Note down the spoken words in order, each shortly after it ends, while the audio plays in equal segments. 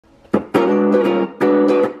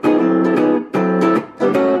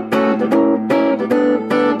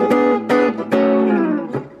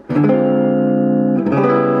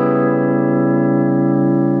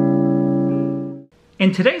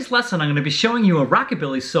today's lesson I'm going to be showing you a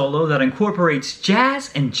rockabilly solo that incorporates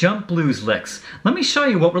jazz and jump blues licks. Let me show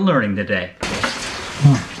you what we're learning today.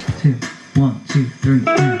 1, 2, 3,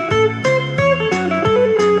 4.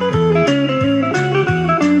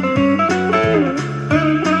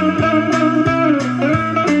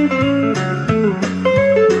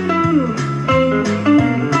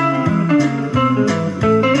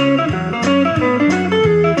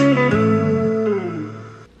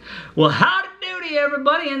 Well, howdy doody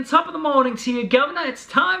everybody, and top of the morning to you, Governor. It's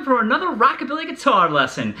time for another rockabilly guitar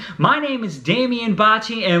lesson. My name is Damian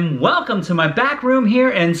Bocci, and welcome to my back room here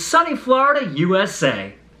in sunny Florida,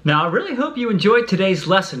 USA. Now, I really hope you enjoyed today's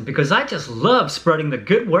lesson because I just love spreading the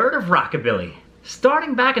good word of rockabilly.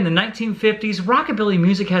 Starting back in the 1950s, rockabilly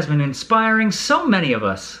music has been inspiring so many of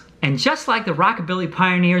us. And just like the rockabilly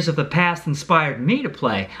pioneers of the past inspired me to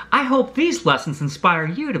play, I hope these lessons inspire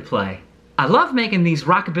you to play. I love making these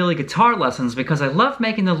rockabilly guitar lessons because I love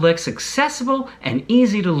making the licks accessible and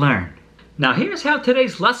easy to learn. Now here's how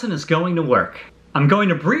today's lesson is going to work. I'm going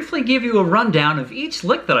to briefly give you a rundown of each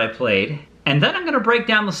lick that I played, and then I'm going to break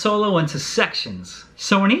down the solo into sections.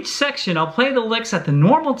 So in each section I'll play the licks at the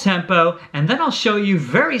normal tempo, and then I'll show you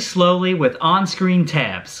very slowly with on-screen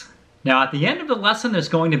tabs. Now at the end of the lesson there's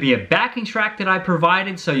going to be a backing track that I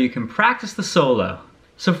provided so you can practice the solo.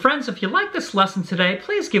 So friends, if you like this lesson today,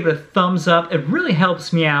 please give it a thumbs up. It really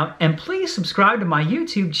helps me out. And please subscribe to my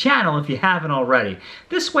YouTube channel if you haven't already.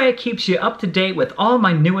 This way it keeps you up to date with all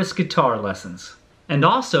my newest guitar lessons. And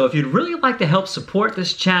also, if you'd really like to help support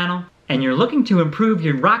this channel, and you're looking to improve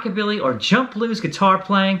your rockabilly or jump blues guitar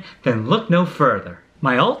playing, then look no further.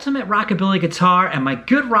 My Ultimate Rockabilly Guitar and my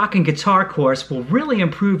Good Rockin' Guitar course will really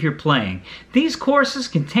improve your playing. These courses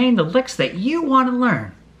contain the licks that you want to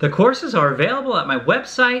learn. The courses are available at my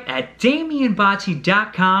website at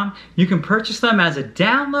damianbocci.com. You can purchase them as a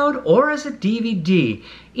download or as a DVD.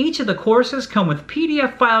 Each of the courses come with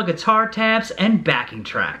PDF file guitar tabs and backing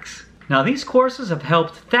tracks. Now these courses have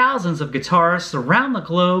helped thousands of guitarists around the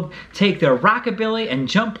globe take their rockabilly and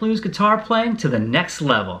jump blues guitar playing to the next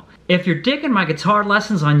level. If you're digging my guitar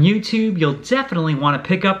lessons on YouTube, you'll definitely want to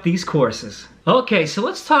pick up these courses. Okay, so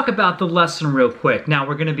let's talk about the lesson real quick. Now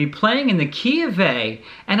we're going to be playing in the key of A,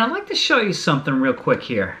 and I'd like to show you something real quick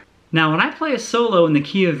here. Now when I play a solo in the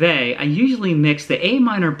key of A, I usually mix the A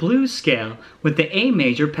minor blues scale with the A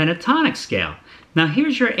major pentatonic scale. Now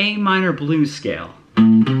here's your A minor blues scale.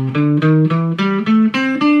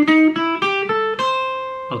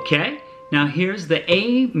 Okay, now here's the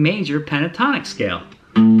A major pentatonic scale.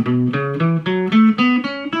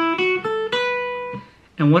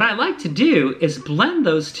 And what I like to do is blend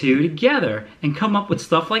those two together and come up with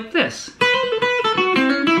stuff like this.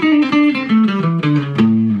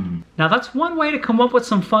 Now that's one way to come up with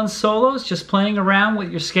some fun solos, just playing around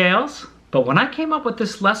with your scales. But when I came up with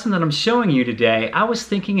this lesson that I'm showing you today, I was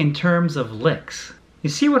thinking in terms of licks. You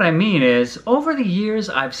see what I mean is, over the years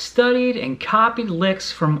I've studied and copied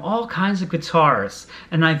licks from all kinds of guitarists,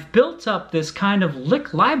 and I've built up this kind of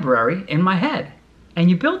lick library in my head. And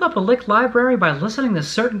you build up a lick library by listening to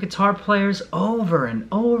certain guitar players over and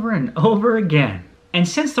over and over again. And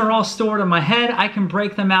since they're all stored in my head, I can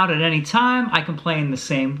break them out at any time. I can play in the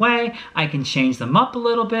same way. I can change them up a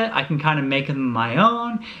little bit. I can kind of make them my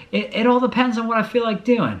own. It all depends on what I feel like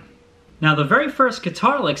doing. Now the very first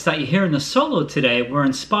guitar licks that you hear in the solo today were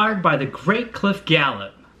inspired by the great Cliff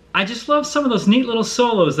Gallup. I just love some of those neat little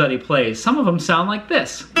solos that he plays. Some of them sound like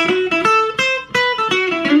this.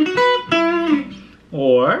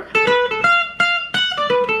 Or,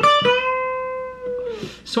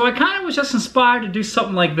 so I kind of was just inspired to do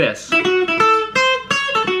something like this.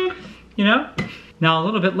 You know? Now a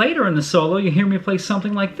little bit later in the solo, you hear me play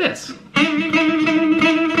something like this.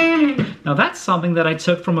 Now that's something that I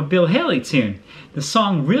took from a Bill Haley tune. The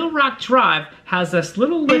song Real Rock Drive has this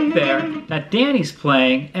little lick there that Danny's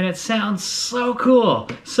playing, and it sounds so cool.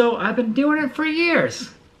 So I've been doing it for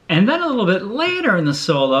years. And then a little bit later in the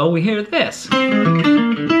solo, we hear this.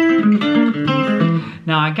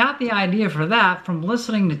 Now I got the idea for that from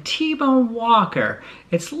listening to T-Bone Walker.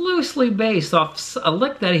 It's loosely based off a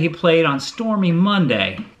lick that he played on Stormy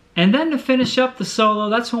Monday. And then to finish up the solo,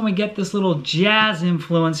 that's when we get this little jazz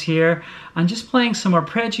influence here. I'm just playing some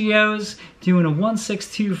arpeggios, doing a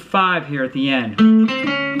 1-6-2-5 here at the end.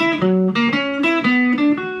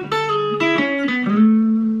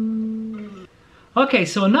 Okay,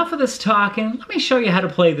 so enough of this talking. Let me show you how to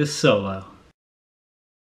play this solo.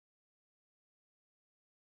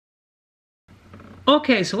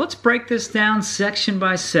 Okay, so let's break this down section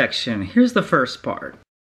by section. Here's the first part.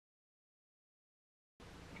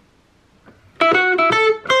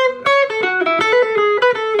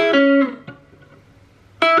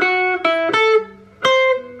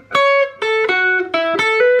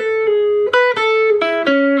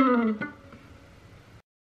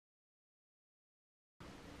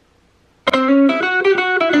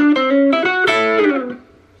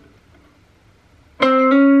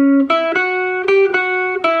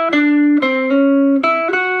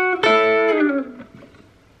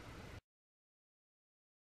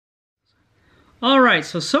 Alright,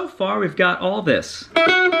 so far we've got all this.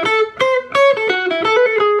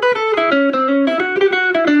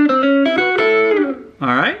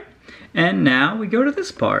 Alright, and now we go to this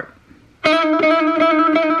part.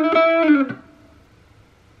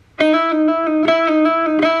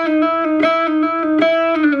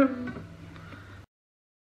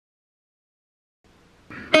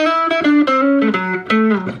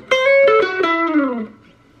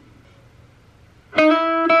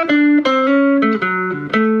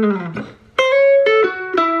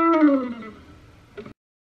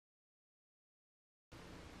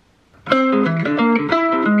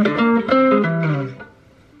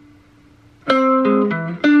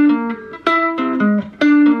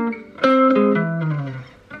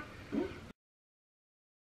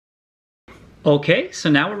 Okay, so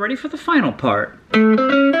now we're ready for the final part.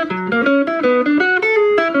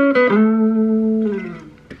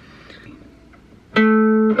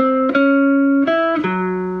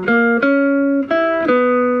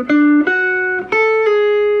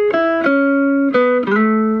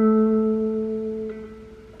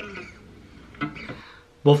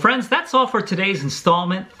 Well friends, that's all for today's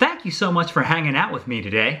installment. Thank you so much for hanging out with me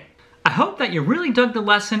today. I hope that you really dug the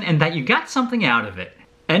lesson and that you got something out of it.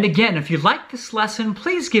 And again, if you liked this lesson,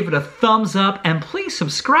 please give it a thumbs up and please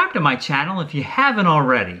subscribe to my channel if you haven't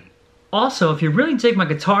already. Also, if you really dig my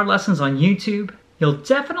guitar lessons on YouTube, you'll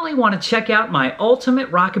definitely want to check out my Ultimate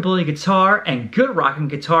Rockabilly Guitar and Good Rockin'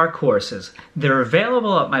 Guitar courses. They're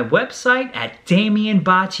available at my website at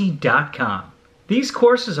damienbocci.com. These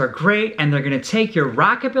courses are great and they're going to take your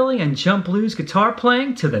rockabilly and jump blues guitar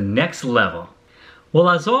playing to the next level. Well,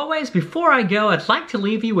 as always, before I go, I'd like to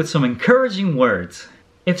leave you with some encouraging words.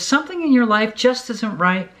 If something in your life just isn't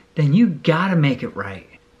right, then you gotta make it right.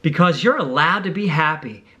 Because you're allowed to be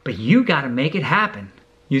happy, but you gotta make it happen.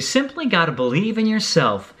 You simply gotta believe in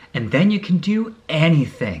yourself, and then you can do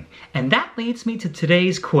anything. And that leads me to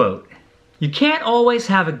today's quote. You can't always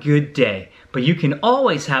have a good day, but you can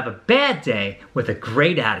always have a bad day with a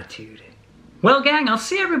great attitude. Well gang, I'll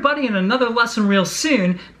see everybody in another lesson real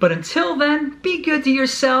soon, but until then, be good to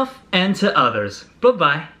yourself and to others.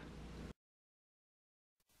 Bye-bye.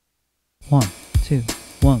 1, 2,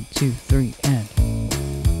 1, 2, 3, and